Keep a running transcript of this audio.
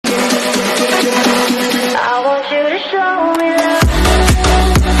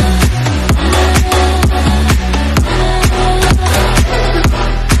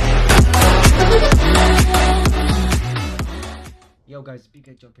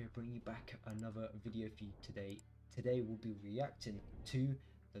Get Job here, bringing you back another video for you today. Today we'll be reacting to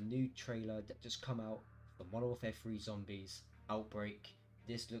the new trailer that just come out for Modern Warfare 3 Zombies Outbreak.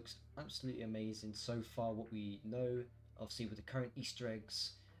 This looks absolutely amazing so far, what we know, obviously with the current Easter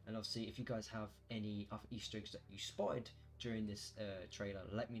eggs, and obviously if you guys have any other Easter eggs that you spotted during this trailer,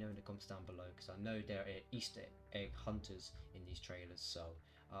 let me know in the comments down below, because I know there are Easter egg hunters in these trailers, so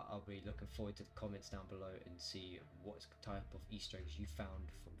I'll be looking forward to the comments down below and see what type of Easter eggs you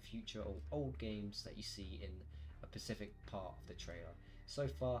found from future or old games that you see in a specific part of the trailer. So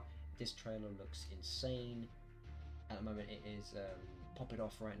far this trailer looks insane. At the moment it is popping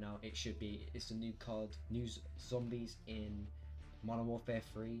off right now. It's the new card, new zombies in Modern Warfare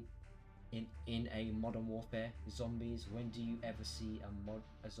 3. In a Modern Warfare zombies. When do you ever see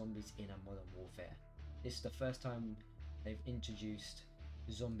a zombies in a Modern Warfare? This is the first time they've introduced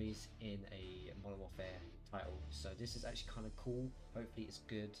zombies in a Modern Warfare title, so this is actually kind of cool. Hopefully it's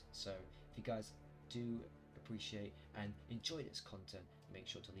good. So if you guys do appreciate and enjoy this content, make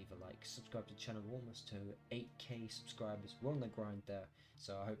sure to leave a like, subscribe to the channel. We're almost to 8k subscribers. We're on the grind there,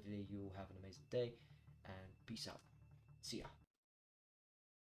 so hopefully you all have an amazing day, and peace out. See ya.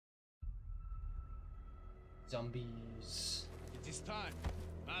 Zombies. It is time.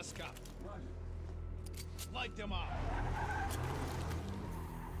 Mask up. Light them up.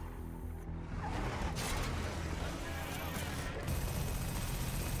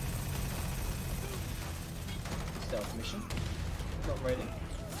 Stealth mission. Not ready.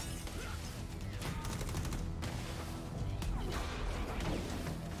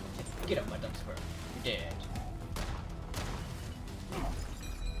 Get up, my duck squirrel. You're dead.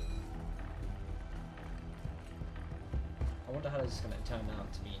 I wonder how this is going to turn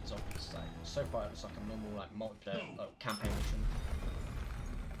out to be in zombies. Like, so far it looks like a normal multiplayer campaign mission.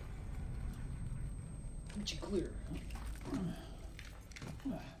 Mission clear.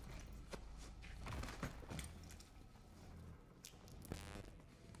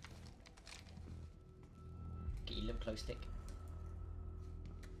 Get your little glow stick.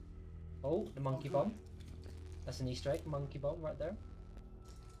 Oh, the monkey bomb. That's an Easter egg, monkey bomb right there.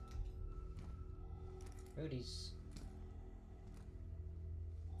 Rudy's.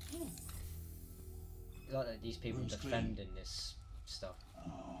 Like that these people defending this stuff.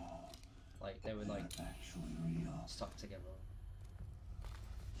 Oh, like they were like actually real. Stuck together.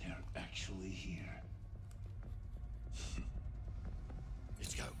 They're actually here.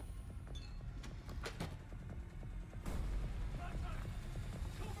 Let's go.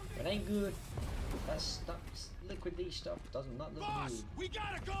 It ain't good. That's liquid D stuff. Does not look Boss, good. we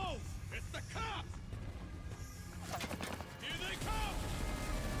gotta go. It's the cops. Here they come.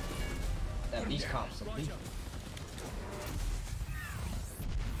 These cops are lethal.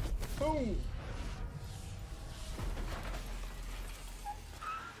 Boom!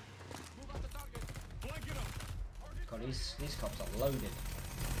 Move out the target. Blanket them. God, these cops are loaded.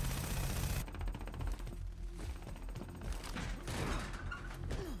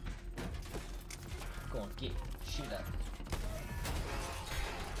 Go on, shoot that.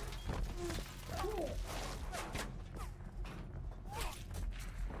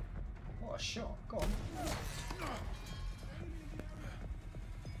 What a shot, go on.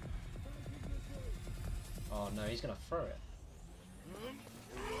 Oh no, he's gonna throw it.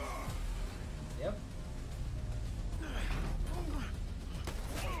 Yep.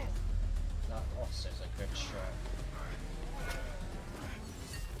 That officer's a good shot.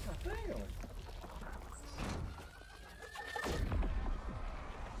 God damn.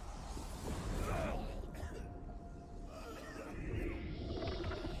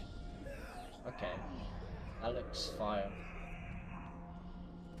 Okay, that looks fire.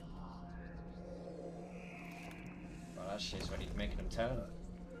 Well, that shit's ready to make them turn.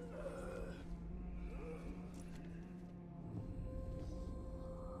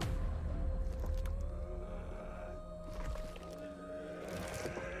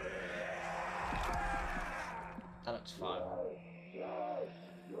 That looks fire.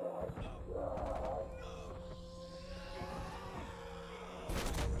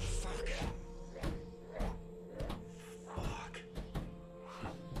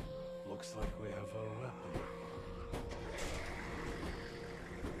 Looks like we have a weapon.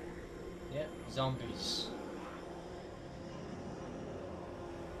 Yeah, zombies.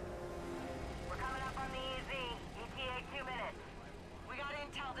 We're coming up on the EZ. ETA 2 minutes. We got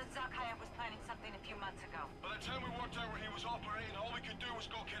intel that Zakhaev was planning something a few months ago. By the time we worked out where he was operating, all we could do was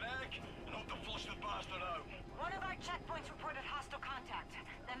go kinetic and hope to flush the bastard out. One of our checkpoints reported hostile contact.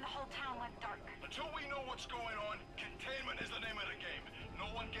 Then the whole town went dark. Until we know what's going on, containment is the name of the game. No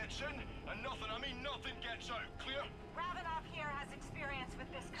one gets in, and nothing, I mean nothing gets out. Clear? Ravenov here has experience with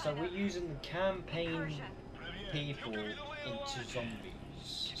So we're using the campaign Incursion. people into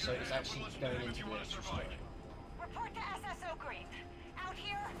zombies. So it's actually going into the actual story. Report to SSO Green. Out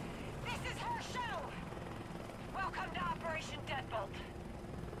here, this is her show. Welcome to Operation Deadbolt.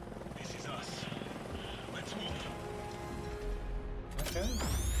 This is us. Let's move. Okay.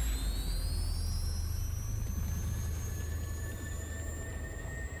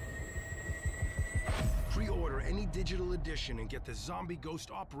 Pre-order any digital edition and get the Zombie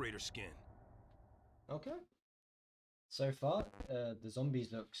Ghost Operator skin. Okay. So far, the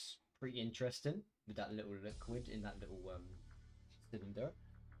zombies looks pretty interesting with that little liquid in that little cylinder.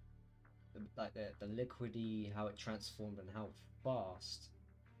 Like the liquidy, how it transformed and how fast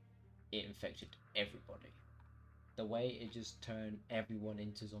it infected everybody. The way it just turned everyone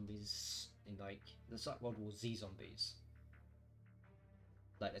into zombies in like it's like World War Z zombies.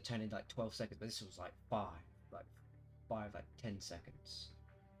 Like they're turning like 12 seconds, but this was like 10 seconds.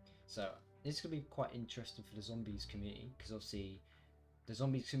 So this is gonna be quite interesting for the zombies community because obviously the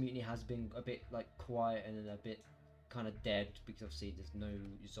zombies community has been a bit like quiet and a bit kind of dead because obviously there's no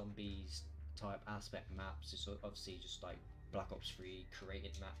zombies type aspect maps. It's obviously just like Black Ops 3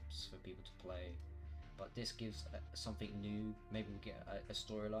 created maps for people to play. But this gives something new. Maybe we'll get a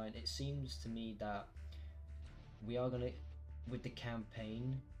storyline. It seems to me that we are gonna, with the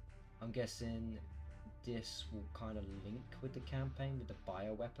campaign, I'm guessing this will kind of link with the campaign with the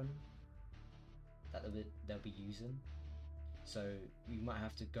bioweapon that they'll be using. So we might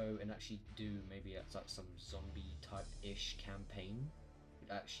have to go and actually do maybe it's like some zombie type ish campaign. Would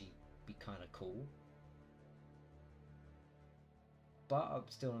actually be kind of cool. But I'm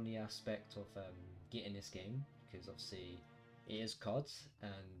still on the aspect of getting this game because obviously it is CODs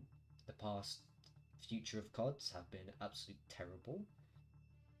and the past future of CODs have been absolutely terrible.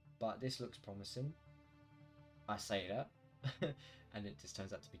 But this looks promising. I say that and it just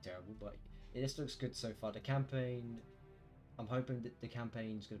turns out to be terrible, but this looks good so far. The campaign, I'm hoping that the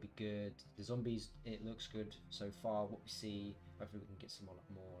campaign is going to be good. The zombies, it looks good so far. What we see, hopefully we can get some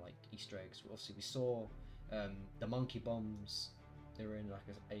more like Easter eggs. Obviously we saw the monkey bombs. They were in like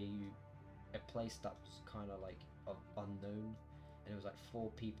a place that was kind of like unknown, and it was like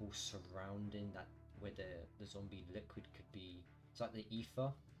 4 people surrounding that where the zombie liquid could be. It's like the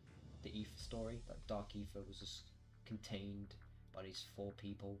ether story. That dark ether was just contained by these 4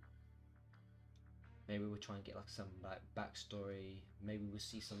 people. Maybe we'll try and get like some like backstory. Maybe we'll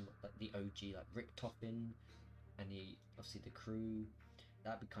see some like the OG like Rick Toppin and obviously the crew.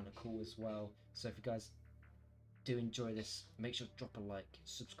 That'd be kind of cool as well. So if you guys do enjoy this, make sure to drop a like,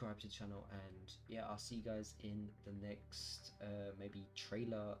 subscribe to the channel, and yeah, I'll see you guys in the next maybe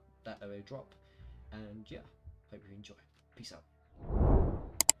trailer that I will drop. And yeah, hope you enjoy. Peace out.